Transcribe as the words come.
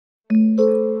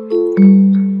Hello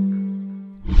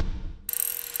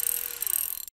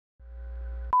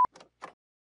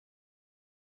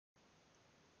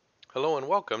and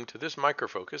welcome to this Micro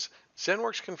Focus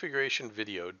ZENworks Configuration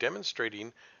video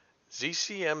demonstrating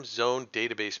ZCM Zone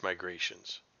database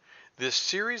migrations. This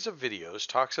series of videos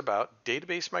talks about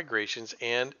database migrations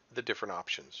and the different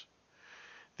options.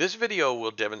 This video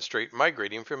will demonstrate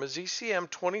migrating from a ZCM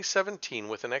 2017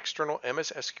 with an external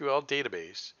MSSQL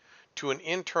database to an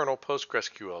internal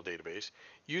PostgreSQL database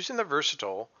using the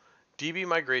versatile DB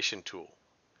migration tool.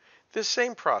 This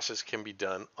same process can be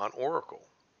done on Oracle.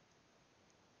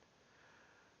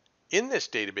 In this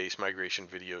database migration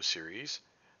video series,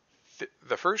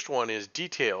 the first one is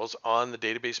details on the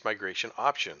database migration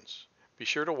options. Be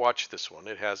sure to watch this one.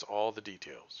 It has all the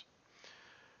details.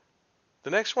 The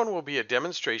next one will be a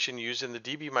demonstration using the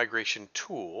DB migration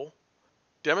tool,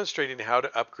 demonstrating how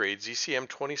to upgrade ZCM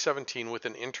 2017 with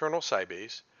an internal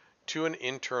Sybase to an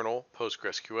internal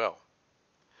PostgreSQL.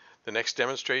 The next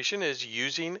demonstration is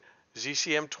using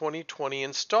ZCM 2020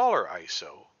 installer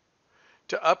ISO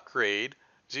to upgrade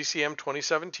ZCM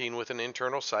 2017 with an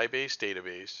internal Sybase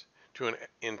database to an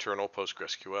internal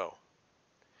PostgreSQL.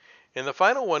 And the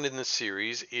final one in this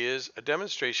series is a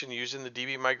demonstration using the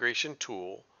DB migration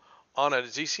tool on a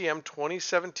ZCM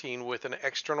 2017 with an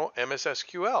external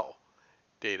MSSQL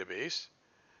database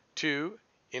to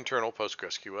internal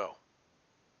PostgreSQL.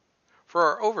 For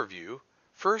our overview,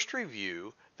 first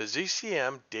review the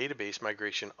ZCM database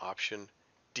migration option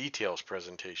details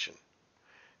presentation.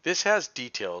 This has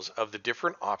details of the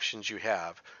different options you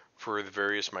have for the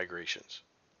various migrations.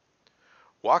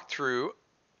 Walk through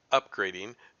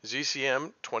upgrading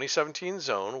ZCM 2017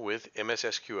 Zone with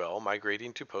MSSQL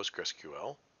migrating to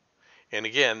PostgreSQL. And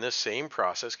again, this same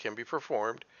process can be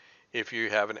performed if you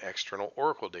have an external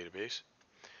Oracle database.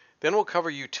 Then we'll cover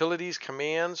utilities,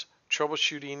 commands,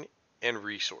 troubleshooting, and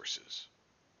resources.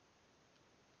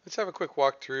 Let's have a quick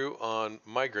walkthrough on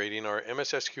migrating our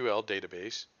MSSQL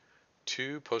database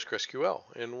to PostgreSQL,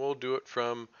 and we'll do it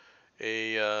from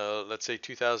a let's say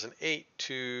 2008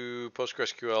 to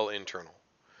PostgreSQL internal.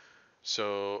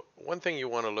 So one thing you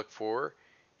want to look for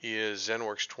is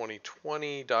ZENworks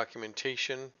 2020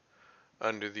 documentation.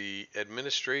 Under the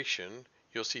administration,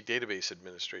 you'll see database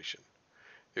administration.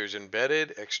 There's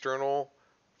embedded, external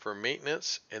for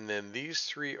maintenance, and then these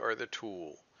three are the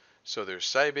tool. So there's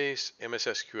Sybase,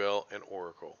 MSSQL, and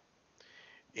Oracle.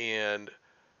 And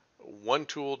one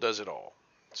tool does it all.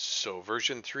 So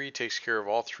version 3 takes care of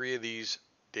all three of these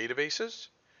databases,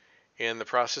 and the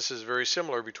process is very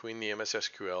similar between the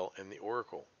MSSQL and the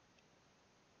Oracle.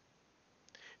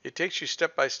 It takes you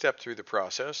step by step through the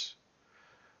process.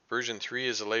 Version 3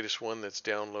 is the latest one that's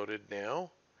downloaded now,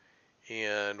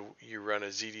 and you run a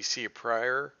ZDC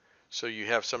prior, so you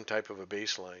have some type of a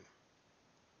baseline.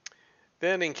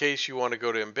 Then in case you want to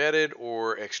go to embedded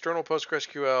or external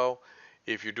PostgreSQL,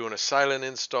 if you're doing a silent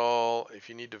install, if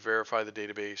you need to verify the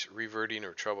database, reverting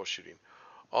or troubleshooting,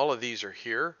 all of these are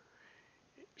here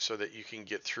so that you can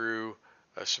get through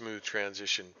a smooth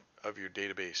transition of your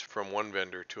database from one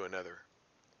vendor to another.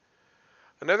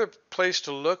 Another place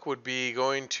to look would be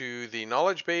going to the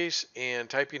knowledge base and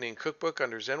typing in cookbook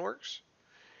under ZENworks,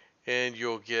 and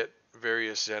you'll get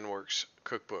various ZENworks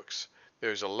cookbooks.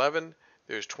 There's 11,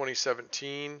 there's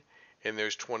 2017, and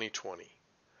there's 2020.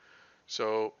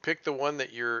 So pick the one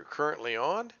that you're currently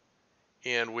on,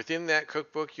 and within that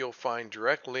cookbook you'll find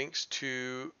direct links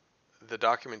to the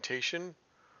documentation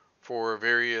for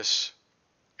various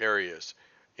areas.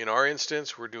 In our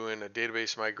instance, we're doing a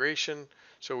database migration,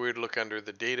 so we'd look under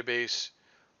the database,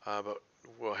 but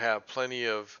we'll have plenty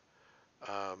of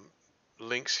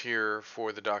links here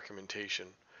for the documentation.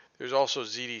 There's also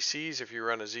ZDCs if you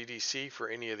run a ZDC for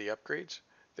any of the upgrades.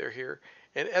 They're here,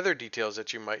 and other details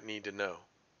that you might need to know.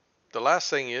 The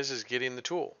last thing is getting the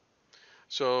tool.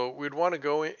 So we'd want to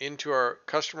go into our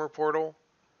customer portal.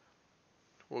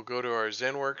 We'll go to our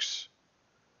ZENworks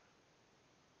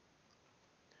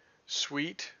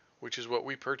suite, which is what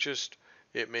we purchased.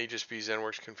 It may just be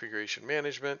ZENworks Configuration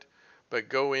Management, but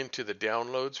go into the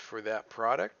downloads for that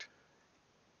product.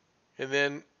 And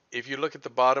then if you look at the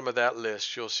bottom of that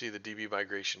list, you'll see the DB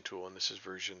migration tool, and this is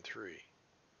version 3.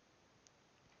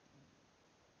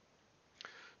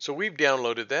 So we've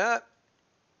downloaded that.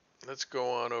 Let's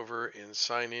go on over and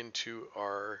sign into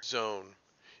our zone.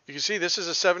 You can see this is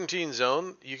a 17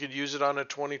 zone. You could use it on a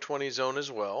 2020 zone as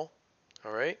well.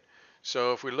 All right.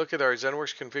 So if we look at our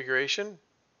ZENworks configuration,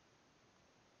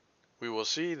 we will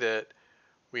see that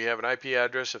we have an IP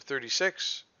address of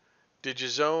 36,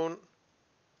 DigiZone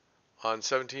on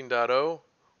 17.0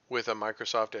 with a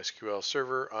Microsoft SQL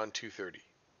server on 230.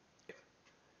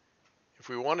 If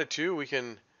we wanted to, we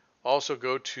can also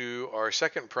go to our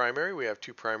second primary. We have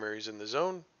two primaries in the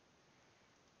zone.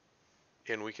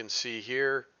 And we can see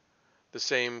here the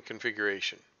same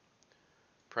configuration.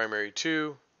 Primary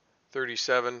 2,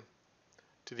 37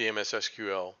 to the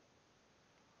MSSQL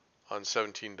on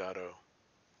 17.0.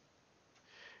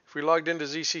 If we logged into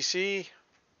ZCC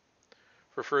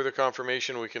for further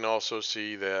confirmation, we can also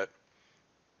see that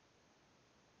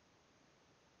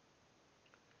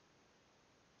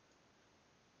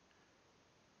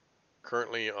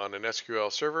currently on an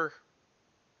SQL server,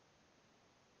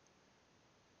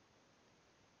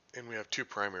 and we have two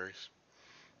primaries.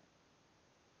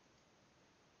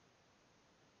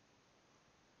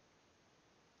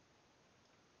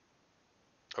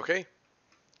 Okay,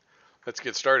 let's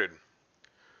get started.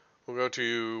 We'll go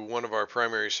to one of our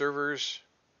primary servers.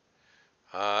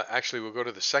 Actually, we'll go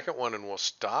to the second one and we'll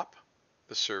stop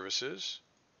the services.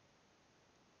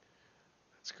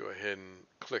 Let's go ahead and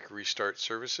click Restart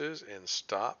Services and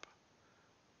stop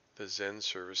the Zen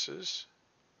services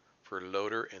for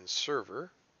loader and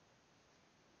server.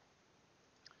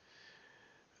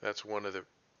 That's one of the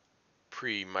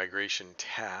pre-migration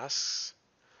tasks.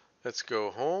 Let's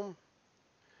go home.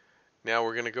 Now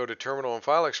we're going to go to Terminal and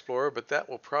File Explorer, but that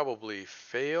will probably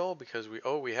fail because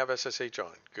we have SSH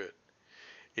on. Good.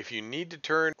 If you need to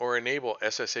turn or enable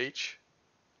SSH,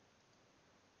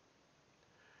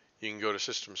 you can go to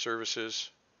System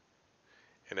Services,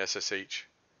 and SSH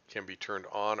can be turned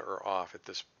on or off at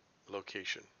this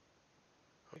location.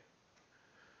 Okay.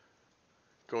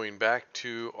 Going back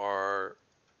to our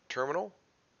terminal,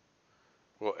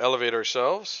 we'll elevate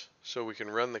ourselves so we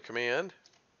can run the command.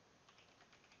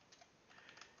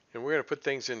 And we're going to put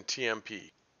things in TMP.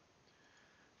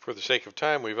 For the sake of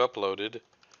time, we've uploaded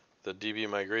the DB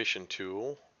migration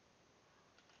tool.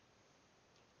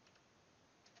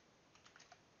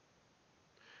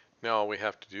 Now all we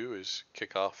have to do is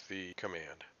kick off the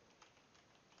command.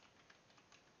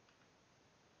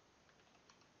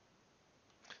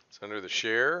 It's under the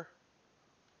share,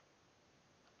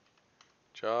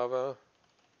 Java,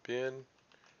 bin,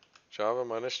 Java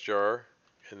minus jar,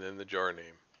 and then the jar name.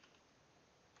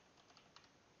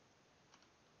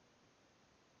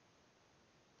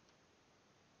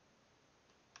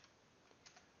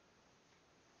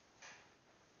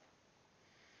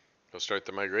 You'll start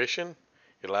the migration.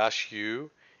 It'll ask you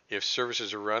if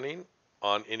services are running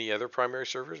on any other primary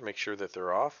servers. Make sure that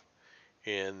they're off.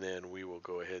 And then we will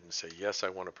go ahead and say, yes, I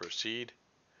want to proceed.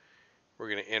 We're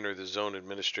going to enter the zone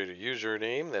administrator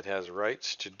username that has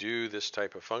rights to do this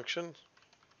type of function.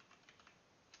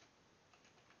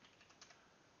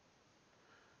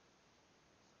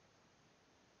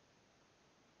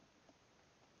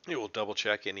 It will double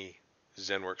check any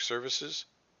ZENworks services.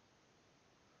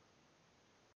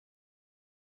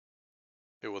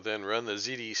 It will then run the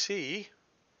ZDC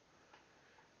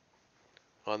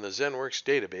on the ZENworks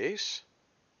database.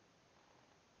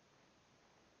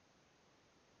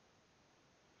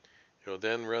 It will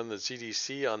then run the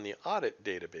ZDC on the audit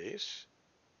database.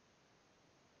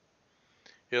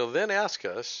 It'll then ask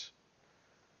us,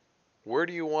 where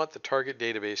do you want the target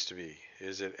database to be?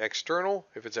 Is it external?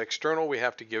 If it's external, we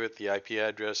have to give it the IP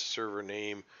address, server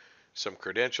name, some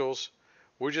credentials.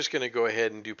 We're just going to go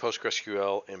ahead and do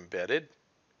PostgreSQL embedded.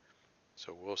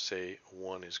 So we'll say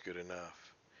 1 is good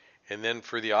enough. And then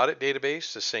for the audit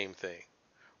database, the same thing.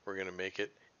 We're going to make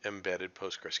it embedded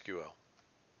PostgreSQL.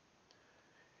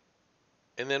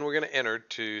 And then we're going to enter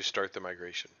to start the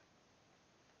migration.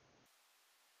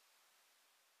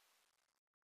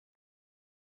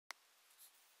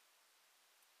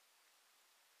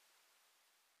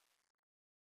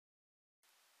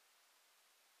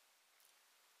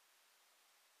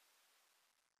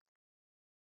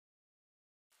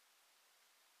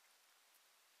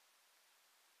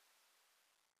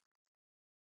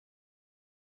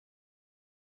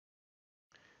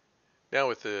 Now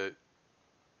with the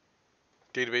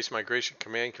database migration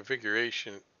command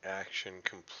configuration action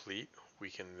complete, we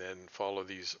can then follow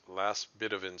these last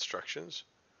bit of instructions.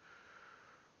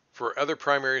 For other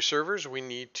primary servers, we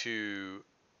need to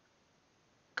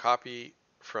copy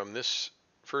from this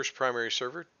first primary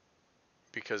server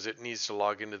because it needs to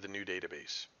log into the new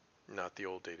database, not the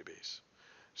old database.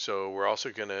 So we're also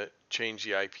going to change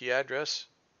the IP address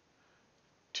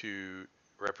to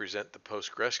represent the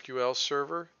PostgreSQL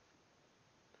server,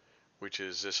 which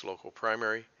is this local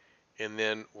primary. And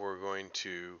then we're going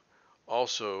to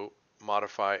also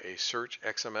modify a search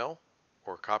XML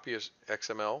or copy as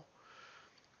XML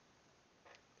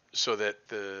so that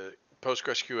the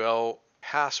PostgreSQL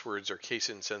passwords are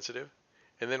case insensitive.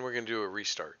 And then we're going to do a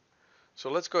restart. So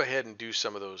let's go ahead and do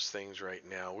some of those things right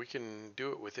now. We can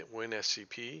do it with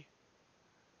WinSCP.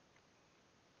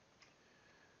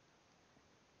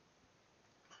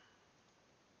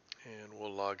 And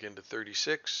we'll log into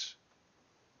 36.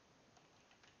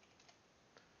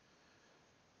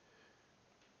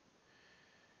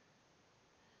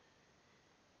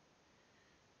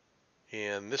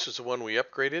 And this is the one we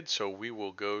upgraded, so we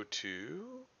will go to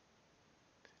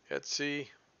Etsy,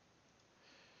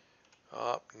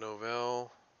 Novell,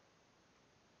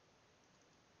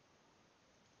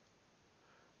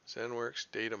 ZENworks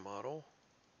data model,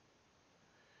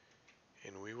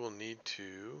 and we will need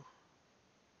to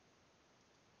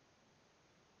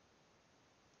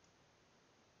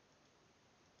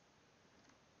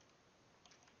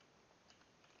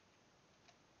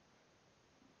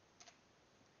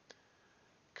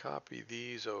copy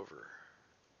these over.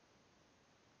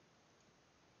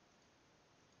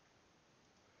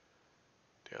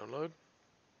 Download.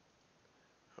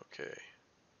 Okay.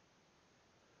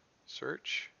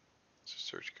 Search. So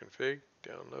search config.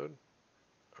 Download.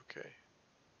 Okay.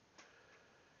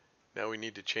 Now we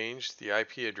need to change the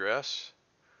IP address,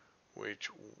 which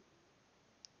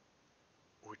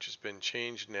has been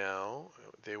changed now.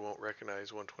 They won't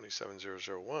recognize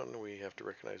 127.0.0.1. We have to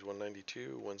recognize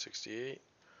 192.168.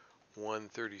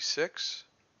 136.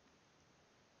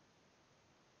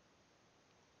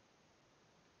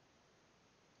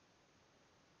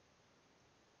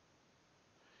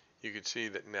 You can see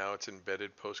that now it's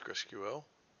embedded PostgreSQL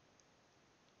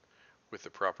with the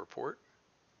proper port.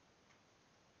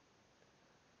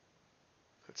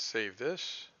 Let's save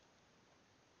this.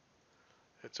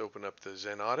 Let's open up the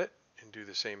Zen audit and do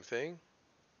the same thing.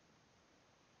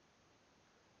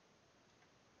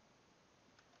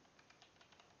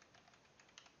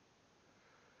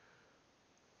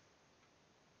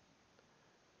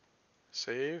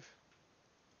 Save.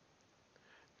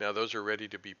 Now those are ready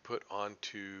to be put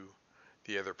onto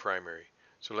the other primary.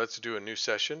 So let's do a new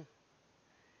session,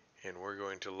 and we're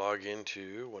going to log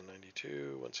into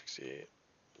 192.168.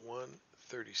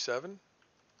 137.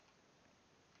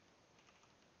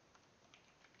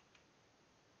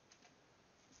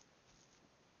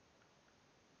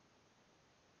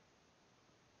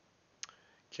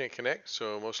 Can't connect,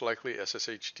 so most likely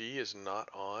SSHD is not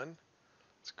on.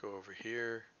 Let's go over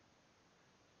here.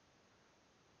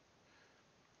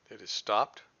 It is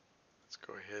stopped. Let's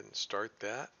go ahead and start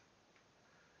that.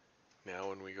 Now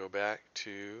when we go back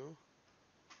to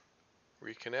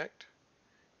reconnect,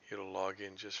 it'll log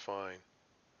in just fine.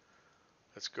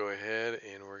 Let's go ahead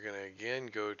and we're going to again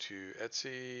go to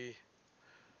Etsy,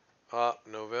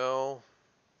 Novell,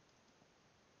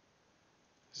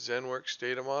 ZENworks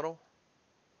data model.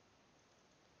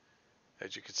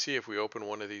 As you can see, if we open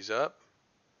one of these up,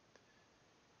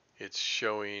 it's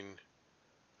showing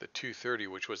the 230,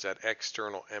 which was that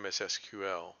external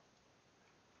MSSQL.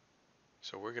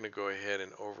 So we're going to go ahead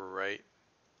and overwrite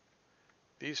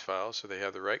these files so they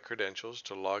have the right credentials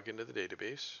to log into the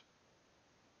database.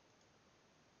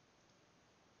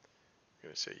 I'm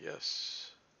going to say yes.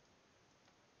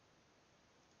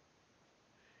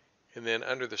 And then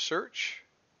under the search,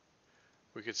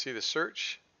 we could see the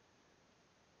search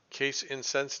case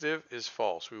insensitive is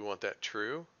false. We want that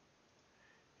true.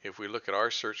 If we look at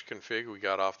our search config we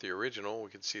got off the original,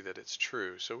 we can see that it's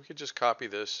true. So we could just copy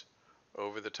this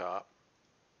over the top.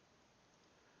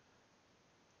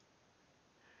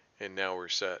 And now we're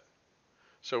set.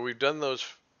 So we've done those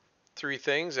three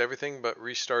things, everything but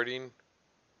restarting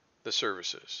the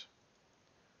services.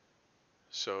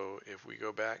 So if we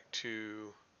go back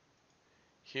to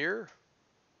here,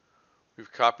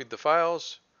 we've copied the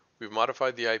files, we've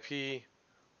modified the IP,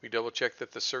 we double check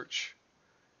that the search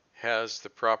has the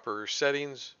proper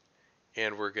settings,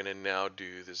 and we're going to now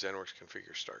do the ZENworks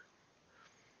configure start.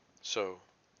 So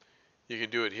you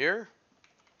can do it here.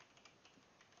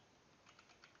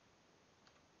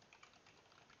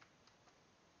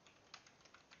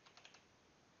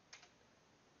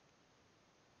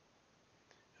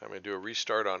 I'm going to do a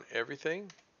restart on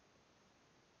everything.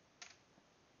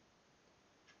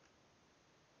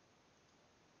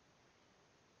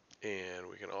 And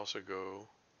we can also go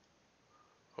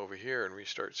over here and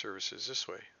restart services this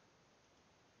way.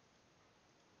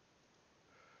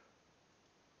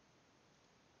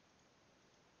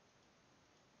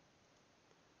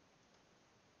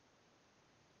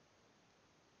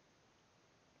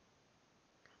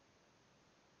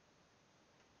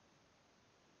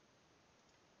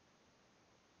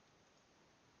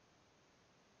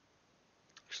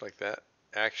 Looks like that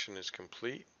action is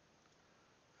complete.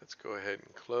 Let's go ahead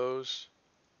and close,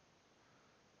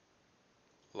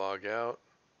 log out,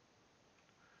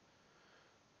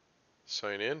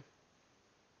 Sign in.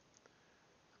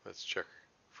 Let's check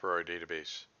for our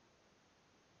database.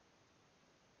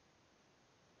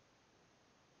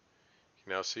 You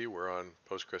can now see we're on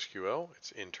PostgreSQL.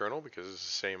 It's internal because it's the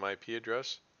same IP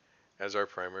address as our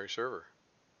primary server.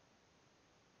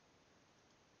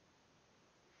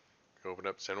 Open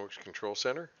up ZENworks Control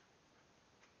Center.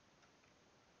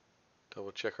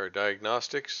 Double check our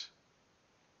diagnostics.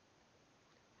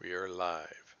 We are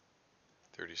live.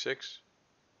 36,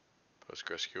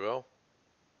 PostgreSQL,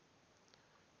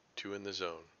 2 in the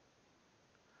zone.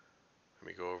 Let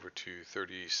me go over to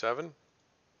 37.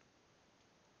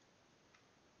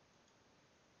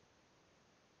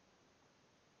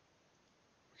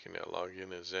 We can now log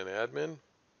in as Zen admin.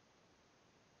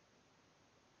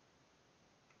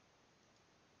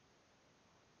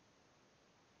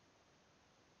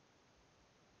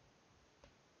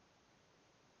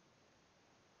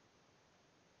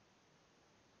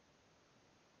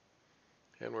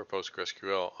 And we're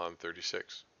PostgreSQL on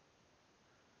 36.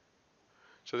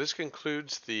 So this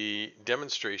concludes the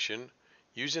demonstration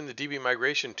using the DB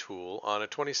migration tool on a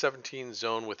 2017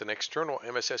 zone with an external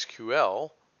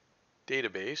MSSQL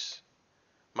database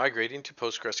migrating to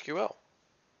PostgreSQL.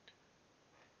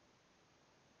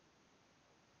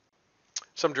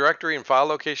 Some directory and file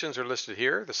locations are listed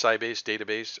here: the Sybase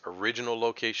database original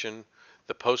location,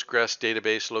 the Postgres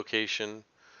database location,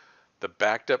 the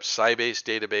backed up Sybase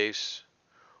database,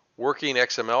 working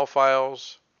XML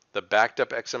files, the backed up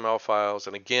XML files,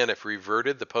 and again, if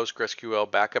reverted, the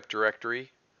PostgreSQL backup directory.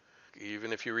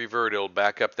 Even if you revert, it'll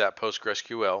back up that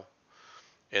PostgreSQL.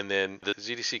 And then the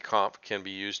ZDC conf can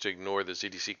be used to ignore the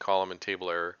ZDC column and table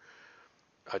error.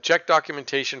 Check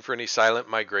documentation for any silent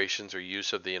migrations or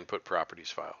use of the input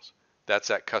properties files. That's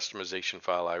that customization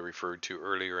file I referred to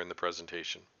earlier in the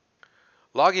presentation.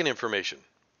 Login information.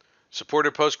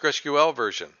 Supported PostgreSQL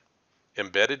version.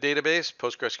 Embedded database,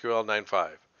 PostgreSQL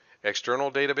 9.5.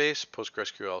 External database,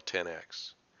 PostgreSQL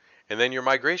 10x. And then your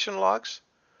migration logs.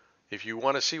 If you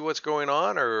want to see what's going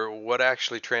on or what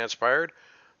actually transpired,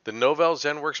 the Novell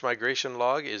ZENworks migration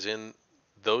log is in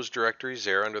those directories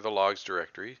there under the logs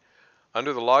directory.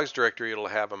 Under the logs directory, it'll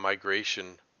have a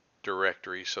migration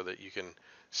directory so that you can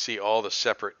see all the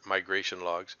separate migration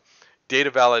logs.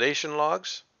 Data validation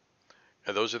logs,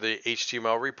 and those are the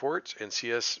HTML reports and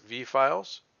CSV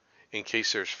files in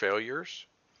case there's failures.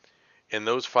 And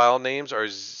those file names are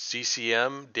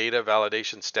ZCM data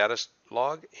validation status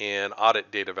log and audit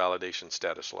data validation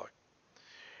status log.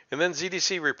 And then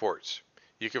ZDC reports.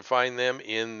 You can find them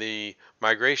in the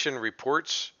migration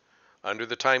reports under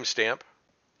the timestamp.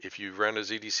 If you run a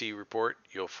ZDC report,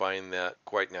 you'll find that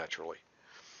quite naturally.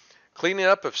 Cleaning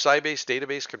up of Sybase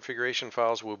database configuration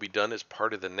files will be done as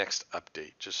part of the next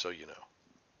update, just so you know.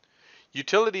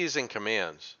 Utilities and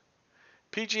commands.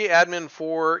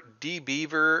 pgadmin4,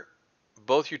 dbeaver,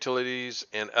 both utilities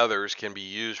and others can be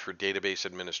used for database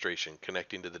administration,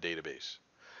 connecting to the database.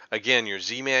 Again, your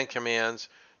zman commands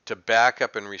to back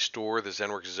up and restore the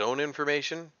ZENworks zone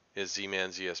information is zman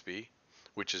ZSB,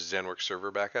 which is ZENworks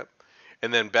server backup.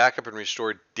 And then backup and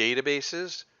restore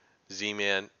databases,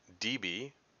 zman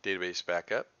db, database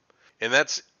backup. And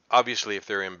that's obviously if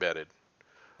they're embedded.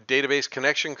 Database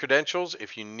connection credentials,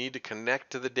 if you need to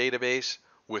connect to the database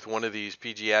with one of these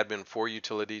pgadmin4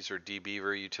 utilities or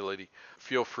dbeaver utility,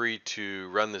 feel free to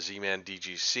run the zman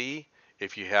dgc.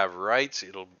 If you have rights,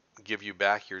 it'll give you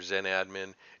back your Zen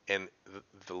admin and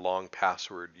the long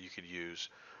password you could use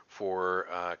for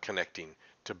connecting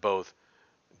to both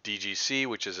DGC,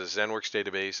 which is a ZENworks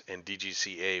database, and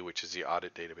DGCA, which is the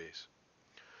audit database.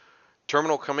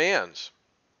 Terminal commands.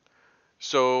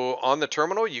 So on the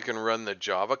terminal, you can run the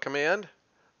Java command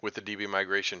with the DB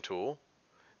migration tool.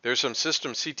 There's some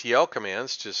systemctl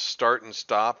commands to start and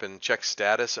stop and check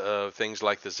status of things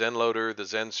like the Zen loader, the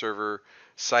Zen server,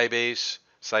 Sybase,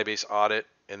 Sybase audit,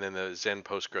 and then the Zen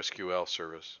PostgreSQL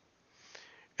service.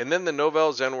 And then the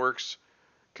Novell ZENworks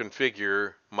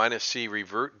configure -c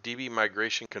revert DB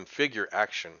migration configure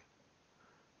action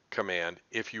command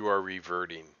if you are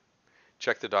reverting.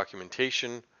 Check the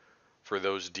documentation for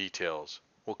those details.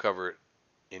 We'll cover it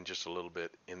in just a little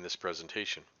bit in this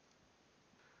presentation.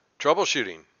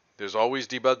 Troubleshooting. There's always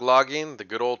debug logging, the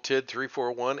good old TID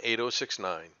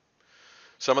 3418069.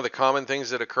 Some of the common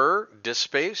things that occur: disk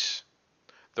space,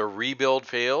 the rebuild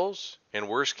fails, and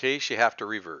worst case, you have to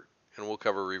revert. And we'll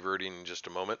cover reverting in just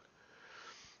a moment.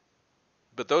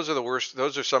 But those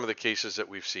are some of the cases that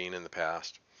we've seen in the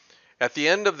past. At the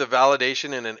end of the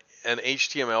validation in an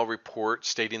HTML report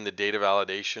stating the data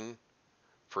validation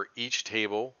for each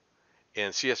table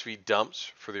and CSV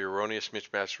dumps for the erroneous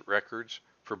mismatch records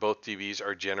for both DBs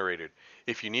are generated.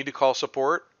 If you need to call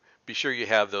support, be sure you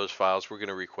have those files. We're going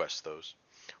to request those.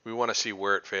 We want to see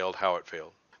where it failed, how it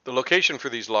failed. The location for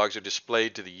these logs are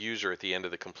displayed to the user at the end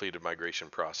of the completed migration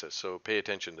process, so pay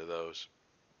attention to those.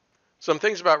 Some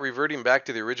things about reverting back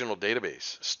to the original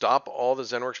database. Stop all the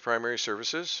ZENworks primary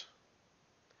services.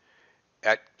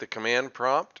 At the command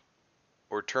prompt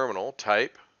or terminal,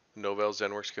 type novel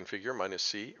ZENworks configure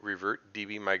 -c revert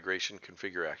db migration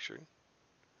configure action.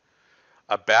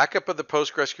 A backup of the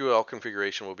PostgreSQL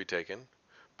configuration will be taken.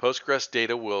 Postgres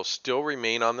data will still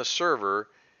remain on the server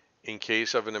in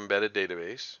case of an embedded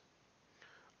database.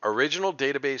 Original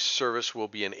database service will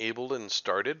be enabled and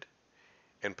started,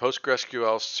 and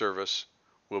PostgreSQL service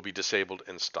will be disabled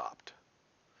and stopped.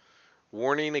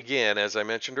 Warning again, as I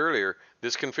mentioned earlier,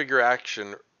 this configure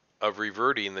action of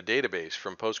reverting the database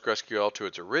from PostgreSQL to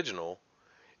its original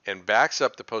and backs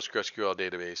up the PostgreSQL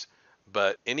database,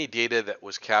 but any data that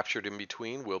was captured in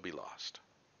between will be lost.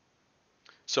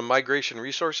 Some migration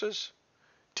resources,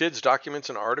 TIDS documents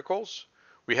and articles.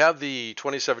 We have the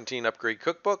 2017 Upgrade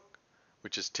Cookbook,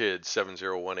 which is TIDS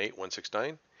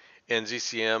 7018169, and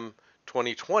ZCM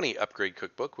 2020 Upgrade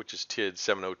Cookbook, which is TIDS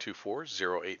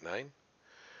 7024089.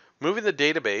 Moving the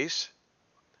database,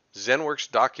 ZENworks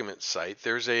document site,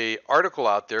 there's an article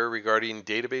out there regarding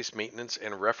database maintenance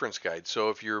and reference guide. So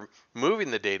if you're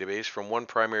moving the database from one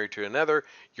primary to another,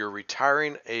 you're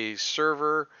retiring a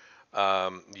server,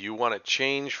 you want to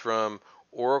change from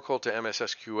Oracle to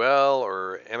MSSQL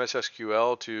or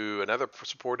MSSQL to another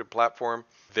supported platform,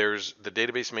 there's the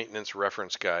database maintenance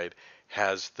reference guide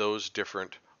has those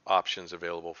different options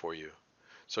available for you.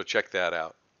 So check that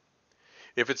out.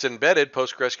 If it's embedded,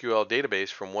 PostgreSQL database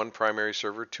from one primary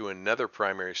server to another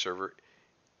primary server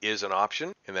is an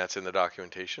option, and that's in the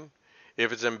documentation.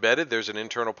 If it's embedded, there's an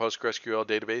internal PostgreSQL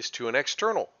database to an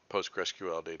external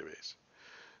PostgreSQL database.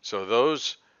 So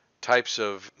those types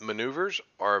of maneuvers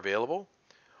are available.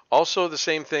 Also the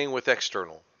same thing with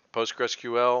external.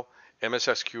 PostgreSQL,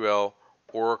 MSSQL,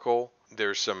 Oracle.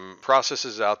 There's some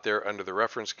processes out there under the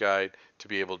reference guide to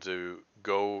be able to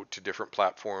go to different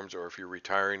platforms, or if you're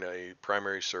retiring a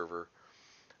primary server,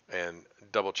 and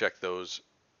double check those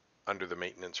under the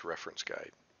maintenance reference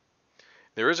guide.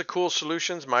 There is a cool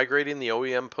solutions migrating the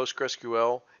OEM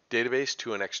PostgreSQL database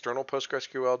to an external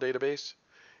PostgreSQL database.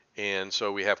 And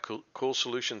so we have cool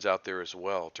solutions out there as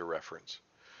well to reference.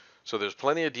 So there's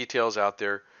plenty of details out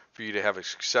there for you to have a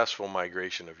successful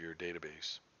migration of your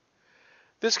database.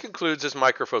 This concludes this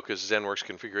Micro Focus ZENworks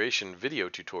Configuration video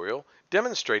tutorial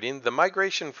demonstrating the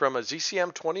migration from a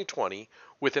ZCM 2020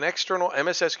 with an external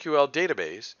MSSQL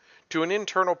database to an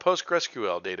internal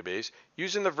PostgreSQL database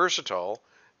using the versatile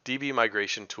DB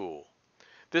migration tool.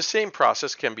 This same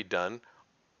process can be done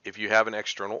if you have an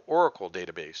external Oracle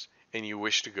database and you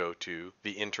wish to go to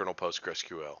the internal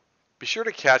PostgreSQL. Be sure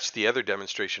to catch the other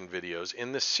demonstration videos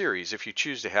in this series if you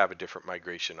choose to have a different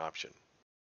migration option.